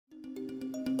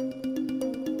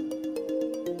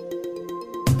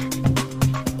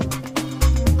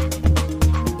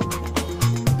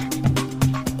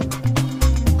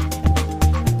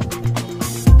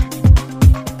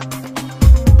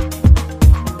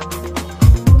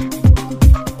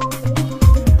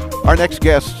Our next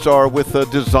guests are with a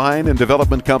design and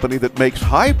development company that makes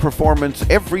high-performance,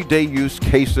 everyday use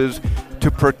cases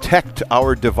to protect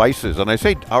our devices. And I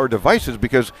say our devices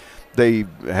because they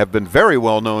have been very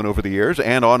well known over the years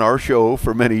and on our show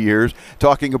for many years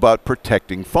talking about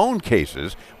protecting phone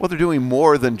cases. Well, they're doing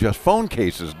more than just phone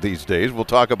cases these days. We'll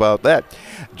talk about that.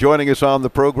 Joining us on the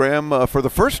program for the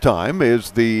first time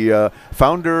is the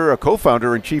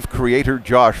co-founder and chief creator,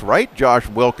 Josh Wright. Josh,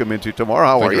 welcome into Tomorrow.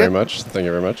 How are you? Thank you very much. Thank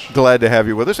you very much. Glad to have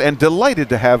you with us, and delighted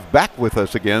to have back with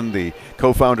us again the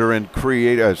co-founder and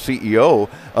CEO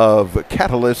of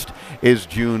Catalyst is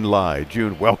June Lai.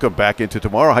 June, welcome back into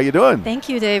Tomorrow. How you doing? Thank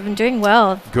you, Dave. I'm doing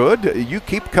well. Good. You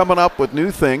keep coming up with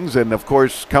new things, and of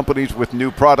course, companies with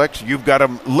new products, you've got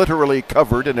them literally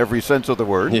covered in every sense of the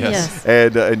word. Yes.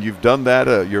 And you've done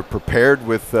that. You're prepared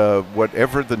with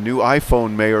whatever the new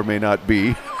iPhone may or may not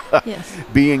be. Yes.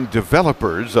 Being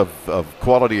developers of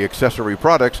quality accessory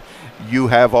products, you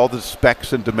have all the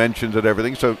specs and dimensions and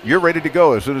everything, so you're ready to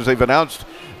go as soon as they've announced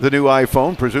the new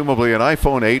iPhone, presumably an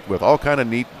iPhone 8 with all kind of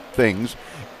neat things.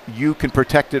 You can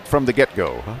protect it from the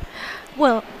get-go, huh?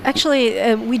 Well,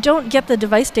 actually, we don't get the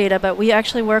device data, but we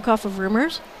actually work off of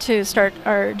rumors to start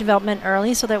our development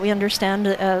early so that we understand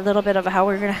a little bit of how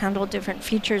we're going to handle different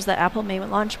features that Apple may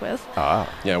launch with.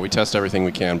 Yeah, we test everything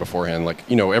we can beforehand.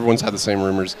 Like, everyone's had the same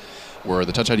rumors where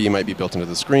the Touch ID might be built into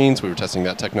the screens. We were testing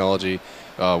that technology,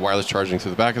 wireless charging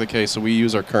through the back of the case. So we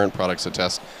use our current products to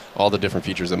test all the different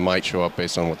features that might show up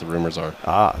based on what the rumors are.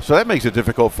 So that makes it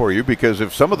difficult for you, because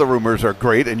if some of the rumors are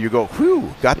great and you go,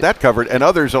 whew, got that covered, and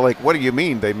others are like, what do you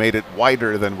mean? They made it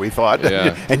wider than we thought,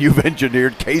 yeah. And you've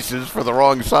engineered cases for the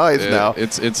wrong size now.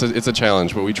 It's a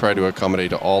challenge, but we try to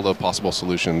accommodate all the possible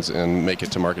solutions and make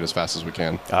it to market as fast as we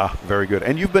can. Very good.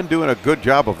 And you've been doing a good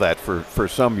job of that for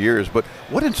some years, but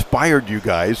what inspired you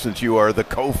guys, since you are the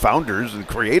co-founders and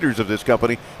creators of this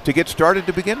company, to get started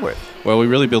to begin with? Well, we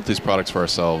really built these products for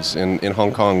ourselves. In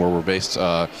Hong Kong, where we're based,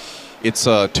 it's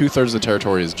 2/3 of the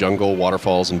territory is jungle,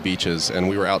 waterfalls, and beaches, and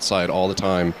we were outside all the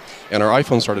time. And our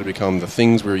iPhone started to become the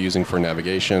things we were using for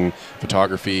navigation,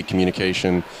 photography,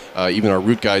 communication. Even our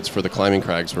route guides for the climbing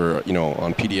crags were,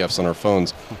 on PDFs on our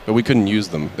phones, but we couldn't use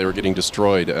them. They were getting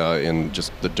destroyed in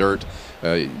just the dirt.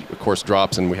 Of course,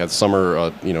 drops, and we had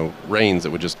summer, rains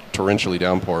that would just torrentially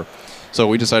downpour. So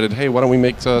we decided, hey, why don't we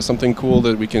make something cool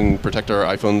that we can protect our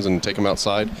iPhones and take them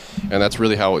outside? And that's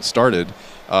really how it started.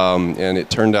 And it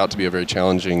turned out to be a very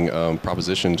challenging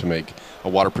proposition to make a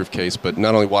waterproof case, but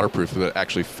not only waterproof, but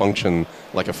actually function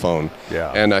like a phone.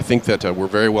 Yeah. And I think that we're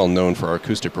very well known for our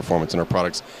acoustic performance in our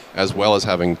products, as well as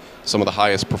having some of the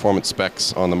highest performance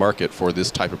specs on the market for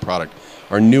this type of product.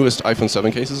 Our newest iPhone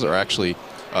 7 cases are actually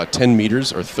 10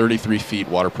 meters or 33 feet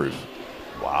waterproof.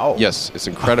 Wow. Yes, it's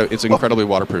incredibly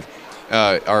waterproof.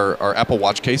 Our Apple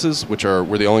Watch cases, we're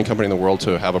the only company in the world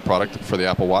to have a product for the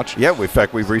Apple Watch. Yeah, in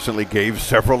fact, we've recently gave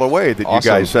several away that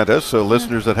Awesome. You guys sent us. So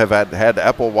listeners that have had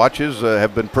Apple Watches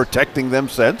have been protecting them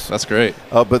since. That's great.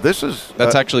 But this is...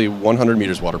 That's actually 100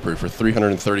 meters waterproof or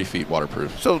 330 feet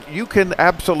waterproof. So you can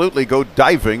absolutely go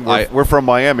diving. We're from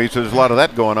Miami, so there's a lot of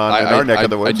that going on in our neck of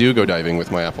the woods. I do go diving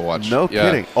with my Apple Watch. No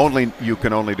kidding. You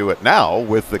can only do it now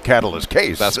with the Catalyst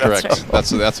case. That's correct.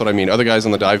 That's what I mean. Other guys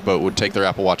on the dive boat would take their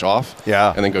Apple Watch off.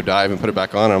 Yeah. And then go dive and put it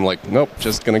back on. And I'm like, nope,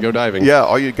 just going to go diving. Yeah,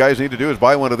 all you guys need to do is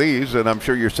buy one of these, and I'm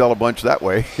sure you sell a bunch that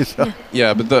way. So.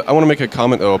 Yeah, but I want to make a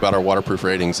comment, though, about our waterproof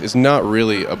ratings. It's not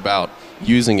really about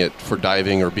using it for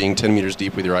diving or being 10 meters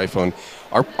deep with your iPhone.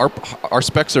 Our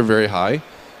specs are very high,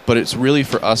 but it's really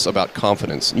for us about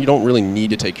confidence. You don't really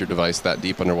need to take your device that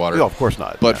deep underwater. No, of course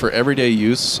not. But for everyday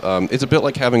use, it's a bit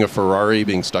like having a Ferrari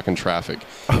being stuck in traffic.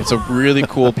 It's a really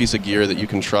cool piece of gear that you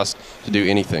can trust to do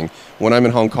anything. When I'm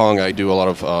in Hong Kong, I do a lot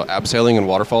of abseiling and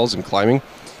waterfalls and climbing,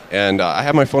 and I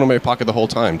have my phone in my pocket the whole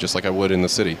time, just like I would in the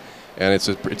city. And it's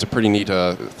a pretty neat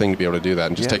thing to be able to do that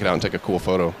and just take it out and take a cool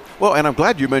photo. Well, and I'm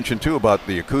glad you mentioned, too, about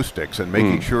the acoustics and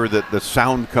making sure that the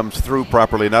sound comes through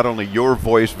properly, not only your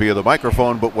voice via the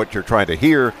microphone, but what you're trying to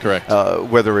hear. Correct.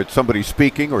 Whether it's somebody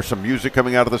speaking or some music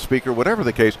coming out of the speaker, whatever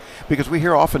the case, because we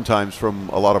hear oftentimes from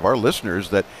a lot of our listeners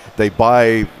that they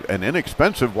buy an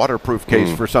inexpensive waterproof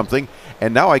case for something,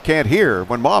 and now I can't hear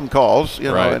when mom calls,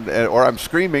 Right. or I'm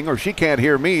screaming, or she can't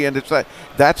hear me, and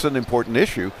that's an important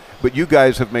issue. But you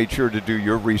guys have made sure to do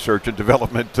your research and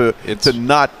development to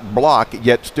not block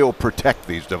yet still protect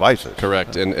these devices.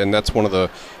 Correct, and that's one of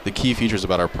the key features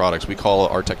about our products. We call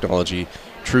our technology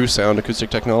true sound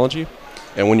acoustic technology.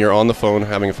 And when you're on the phone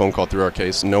having a phone call through our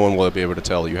case, no one will be able to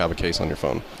tell you have a case on your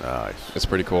phone. Nice. It's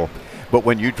pretty cool. But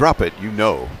when you drop it, you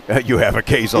know you have a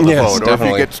case on the Yes, phone. definitely. Or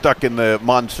if you get stuck in the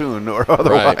monsoon or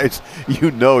otherwise,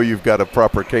 you know you've got a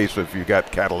proper case if you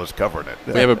got Catalyst covering it.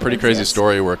 We have a pretty crazy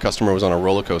story where a customer was on a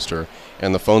roller coaster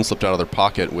and the phone slipped out of their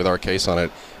pocket with our case on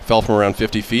it, fell from around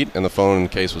 50 feet, and the phone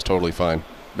case was totally fine.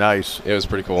 Nice. It was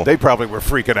pretty cool. They probably were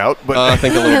freaking out, but I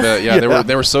think a little bit. Yeah,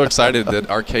 they were so excited that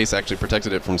our case actually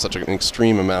protected it from such an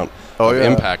extreme amount of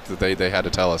impact that they had to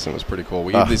tell us, and it was pretty cool.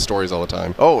 We hear these stories all the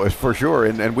time. Oh, for sure.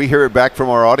 And we hear it back from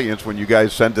our audience when you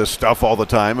guys send us stuff all the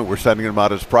time, and we're sending them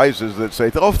out as prizes that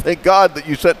say, oh, thank God that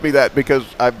you sent me that, because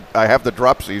I have the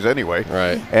dropsies anyway.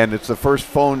 Right. And it's the first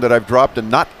phone that I've dropped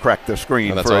and not cracked the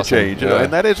screen that's for awesome. a change.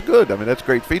 And that is good. I mean, that's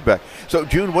great feedback. So,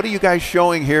 June, what are you guys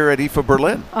showing here at IFA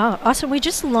Berlin? Awesome. We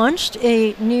just launched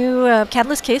a new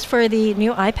Catalyst case for the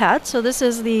new iPad. So this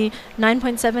is the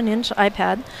 9.7-inch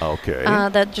iPad. Okay.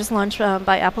 That just launched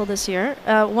by Apple this year.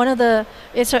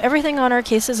 So everything on our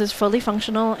cases is fully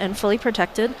functional and fully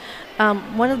protected.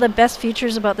 One of the best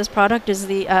features about this product is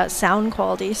the sound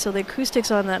quality. So the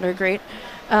acoustics on that are great.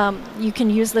 You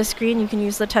can use the screen, you can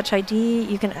use the Touch ID,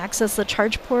 you can access the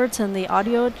charge ports and the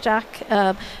audio jack,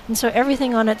 and so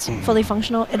everything on it's fully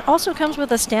functional. It also comes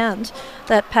with a stand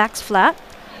that packs flat,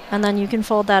 and then you can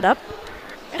fold that up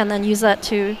and then use that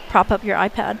to prop up your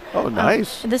iPad. Oh,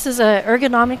 nice. This is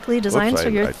ergonomically designed, so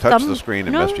your I thumb... touched the screen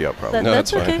and messed you up probably.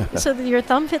 That's that's okay. So your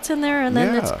thumb fits in there, and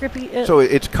then it's grippy. So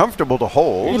it's comfortable to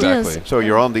hold. Exactly. It is. So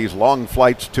you're on these long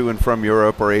flights to and from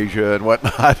Europe or Asia and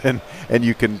whatnot, and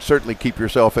you can certainly keep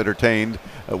yourself entertained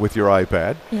with your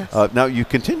iPad. Yes. Now, you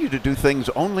continue to do things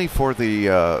only for the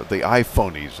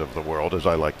iPhonies of the world, as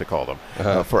I like to call them,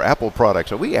 for Apple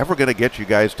products. Are we ever going to get you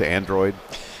guys to Android?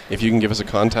 If you can give us a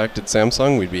contact at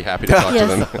Samsung, we'd be happy to talk to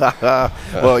them.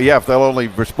 Well, yeah, if they'll only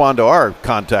respond to our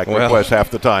contact requests half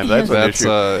the time, that's an issue.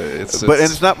 But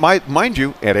it's not, mind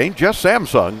you, it ain't just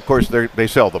Samsung. Of course, they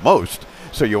sell the most.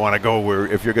 So you want to go where,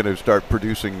 if you're going to start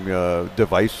producing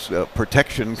device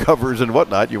protection covers and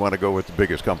whatnot, you want to go with the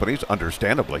biggest companies,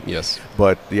 understandably. Yes.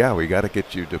 But yeah, we got to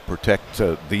get you to protect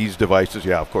these devices.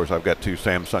 Yeah, of course, I've got two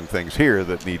Samsung things here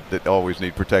that always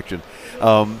need protection.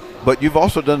 But you've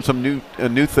also done some new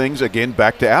things, again,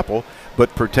 back to Apple,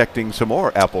 but protecting some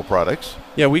more Apple products.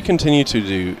 Yeah, we continue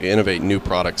to innovate new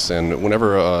products, and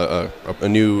whenever a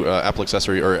new Apple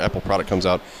accessory or Apple product comes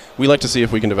out, we like to see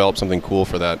if we can develop something cool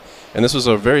for that. And this was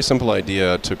a very simple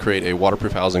idea to create a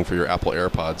waterproof housing for your Apple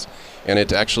AirPods, and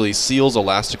it actually seals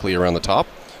elastically around the top,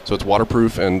 so it's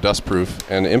waterproof and dustproof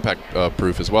and impact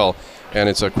proof as well. And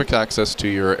it's a quick access to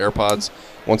your AirPods.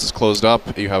 Once it's closed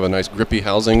up, you have a nice grippy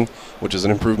housing, which is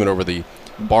an improvement over the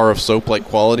bar of soap-like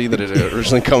quality that it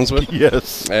originally comes with.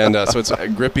 Yes. And so it's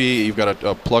grippy. You've got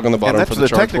a plug on the bottom for the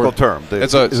charge technical port. term.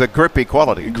 It's a grippy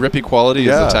quality. Grippy quality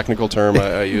is the technical term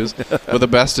I use. But the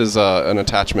best is an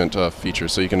attachment feature,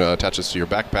 so you can attach this to your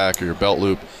backpack or your belt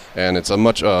loop, and it's a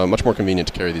much more convenient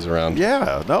to carry these around.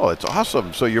 Yeah, no, it's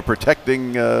awesome. So you're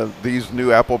protecting these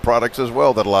new Apple products as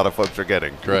well that a lot of folks are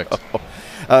getting. Correct.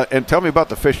 And tell me about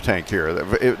the fish tank here.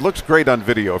 It looks great on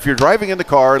video. If you're driving in the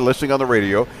car and listening on the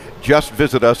radio, just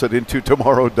visit us at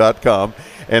intotomorrow.com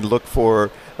and look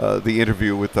for the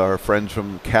interview with our friends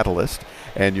from Catalyst.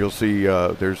 And you'll see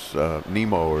there's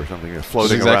Nemo or something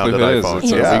floating around an iPhone.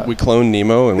 Yeah. We clone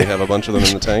Nemo, and we have a bunch of them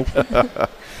in the tank.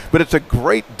 But it's a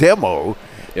great demo.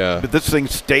 Yeah. This thing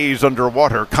stays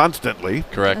underwater constantly.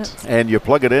 Correct. And you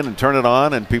plug it in and turn it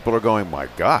on, and people are going, my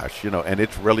gosh, and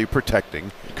it's really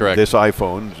protecting this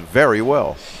iPhone very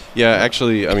well. Yeah,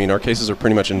 actually, I mean, our cases are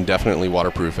pretty much indefinitely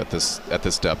waterproof at this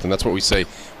depth, and that's what we say.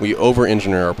 We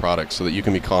over-engineer our products so that you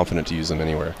can be confident to use them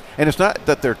anywhere. And it's not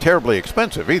that they're terribly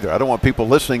expensive either. I don't want people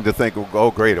listening to think, oh,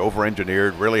 great,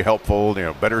 over-engineered, really helpful,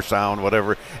 better sound,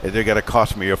 whatever. They're going to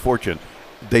cost me a fortune.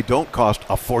 They don't cost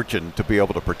a fortune to be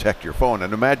able to protect your phone.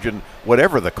 And imagine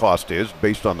whatever the cost is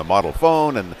based on the model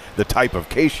phone and the type of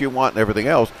case you want and everything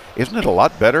else. Isn't it a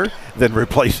lot better than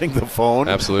replacing the phone?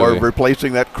 Absolutely. Or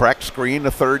replacing that cracked screen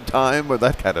a third time or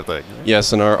that kind of thing?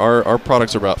 Yes, and our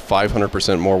products are about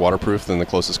 500% more waterproof than the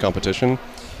closest competition.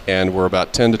 And we're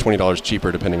about $10 to $20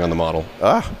 cheaper depending on the model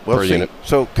per unit.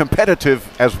 So competitive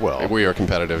as well. We are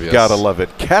competitive, yes. Gotta love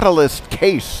it.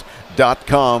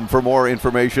 CatalystCase.com for more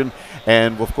information.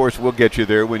 And, of course, we'll get you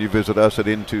there when you visit us at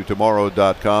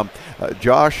intotomorrow.com.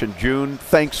 Josh and June,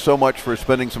 thanks so much for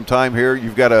spending some time here.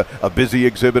 You've got a busy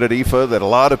exhibit at IFA that a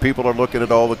lot of people are looking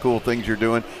at all the cool things you're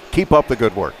doing. Keep up the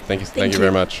good work. Thank you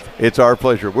very much. It's our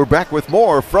pleasure. We're back with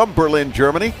more from Berlin,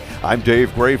 Germany. I'm Dave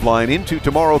Graveline. Into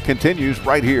Tomorrow continues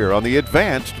right here on the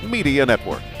Advanced Media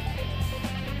Network.